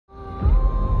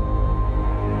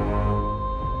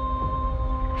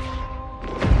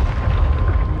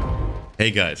Hey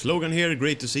guys, Logan here,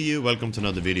 great to see you, welcome to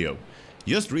another video.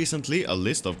 Just recently a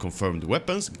list of confirmed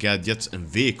weapons, gadgets and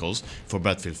vehicles for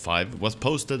Battlefield 5 was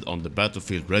posted on the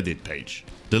Battlefield Reddit page.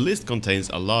 The list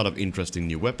contains a lot of interesting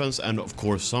new weapons and of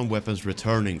course some weapons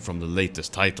returning from the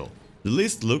latest title. The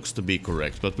list looks to be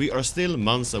correct, but we are still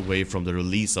months away from the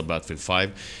release of Battlefield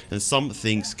 5 and some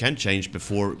things can change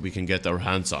before we can get our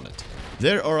hands on it.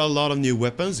 There are a lot of new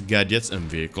weapons, gadgets and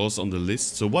vehicles on the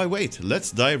list, so why wait?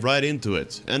 Let's dive right into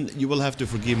it. And you will have to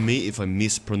forgive me if I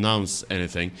mispronounce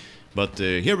anything, but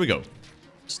here we go.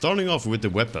 Starting off with the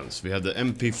weapons, we have the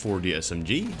MP40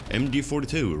 SMG,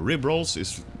 MG42, Rib Rolls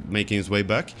is making its way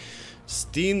back,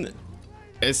 Steen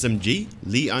SMG,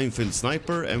 Lee Enfield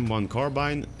Sniper, M1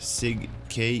 Carbine, SIG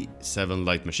K7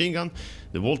 Light Machine Gun,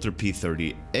 the Walter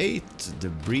P38, the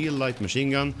Briel Light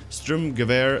Machine Gun,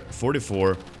 Sturmgewehr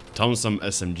 44, Townsend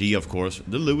SMG of course,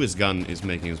 the Lewis gun is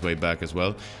making its way back as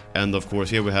well, and of course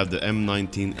here we have the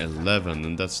M1911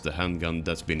 and that's the handgun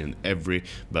that's been in every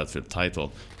Battlefield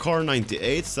title. Kar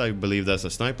 98, I believe that's a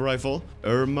sniper rifle,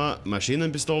 Irma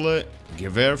Maschinenpistole,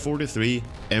 Gewehr 43,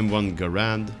 M1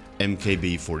 Garand,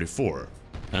 MKB 44.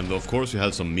 And of course we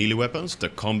have some melee weapons, the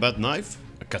combat knife,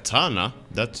 a katana,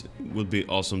 that would be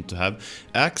awesome to have,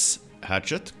 axe,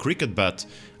 hatchet, cricket bat,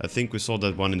 I think we saw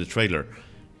that one in the trailer,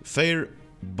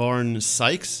 Fairbarn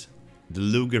Sykes, the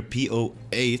Luger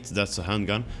PO8, that's a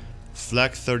handgun,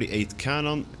 Flak 38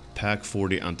 cannon, Pak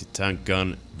 40 anti-tank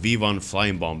gun, V1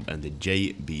 flying bomb and the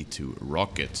JB2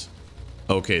 rocket.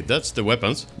 Okay, that's the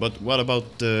weapons, but what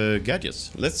about the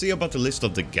gadgets? Let's see about the list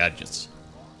of the gadgets.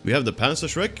 We have the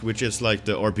Panzerschreck, which is like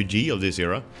the RPG of this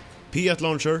era, Piat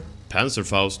Launcher,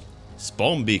 Panzerfaust,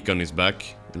 Spawn Beacon is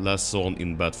back, last saw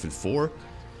in Battlefield 4,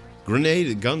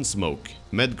 Grenade Gunsmoke,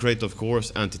 Medcrate of course,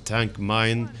 Anti-Tank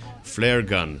Mine, Flare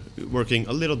Gun, working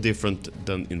a little different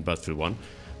than in Battlefield 1,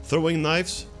 Throwing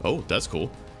Knives, oh that's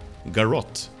cool,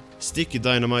 Garrote, Sticky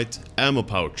Dynamite, Ammo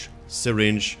Pouch,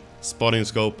 Syringe, Spotting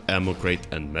Scope, Ammo Crate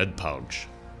and Med Pouch.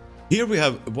 Here we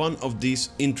have one of these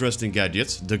interesting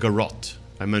gadgets, the Garrote.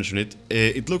 I mentioned it.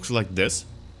 It looks like this.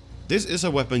 This is a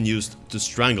weapon used to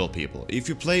strangle people. If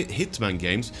you play Hitman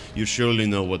games, you surely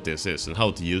know what this is and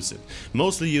how to use it.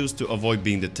 Mostly used to avoid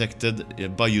being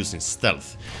detected by using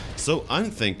stealth. So I'm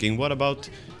thinking, what about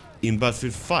in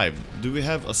Battlefield 5? Do we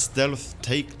have a stealth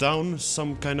takedown,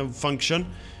 some kind of function?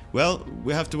 Well,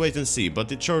 we have to wait and see,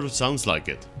 but it sure sounds like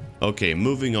it. Okay,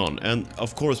 moving on. And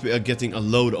of course we are getting a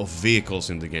load of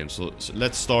vehicles in the game, so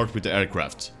let's start with the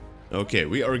aircraft. Okay,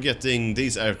 we are getting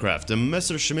these aircraft, the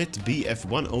Messerschmitt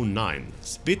Bf-109,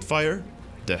 Spitfire,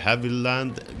 the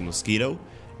Havilland Mosquito,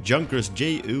 Junkers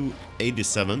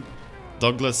Ju-87,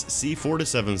 Douglas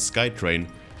C-47 Skytrain,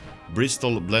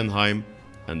 Bristol Blenheim,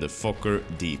 and the Fokker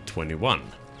D-21.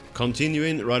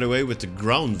 Continuing right away with the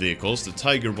ground vehicles, the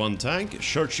Tiger 1 tank,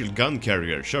 Churchill gun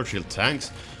carrier, Churchill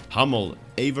tanks, Hummel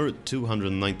Aver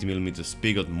 290mm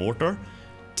Spigot mortar,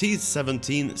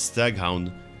 T-17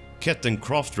 Staghound,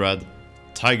 Kettenkraftrad,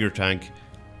 Tiger tank,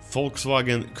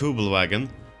 Volkswagen Kubelwagen.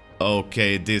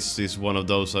 Okay, this is one of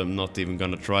those I'm not even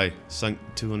gonna try.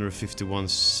 251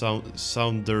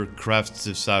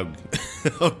 Sounderkraftssaug.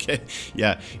 Okay,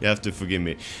 yeah, you have to forgive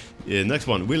me. Next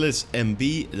one, Willis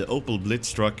MB, the Opel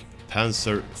Blitz truck,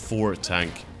 Panzer IV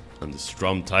tank, and the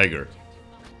Strom Tiger.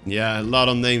 Yeah, a lot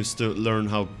of names to learn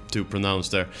how to pronounce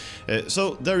there.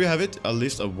 So there you have it, a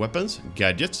list of weapons,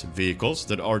 gadgets, vehicles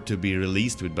that are to be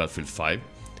released with Battlefield 5.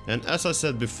 And as I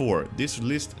said before, this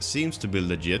list seems to be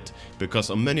legit,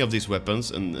 because on many of these weapons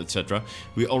and etc.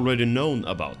 we already known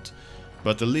about.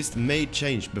 But the list may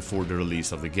change before the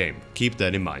release of the game, keep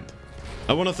that in mind.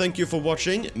 I want to thank you for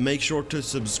watching, make sure to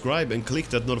subscribe and click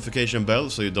that notification bell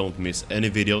so you don't miss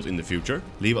any videos in the future.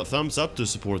 Leave a thumbs up to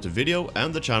support the video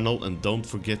and the channel and don't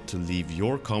forget to leave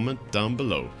your comment down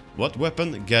below. What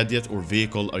weapon, gadget or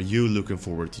vehicle are you looking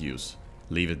forward to use?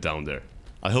 Leave it down there.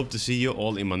 I hope to see you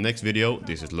all in my next video.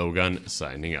 This is Logan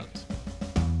signing out.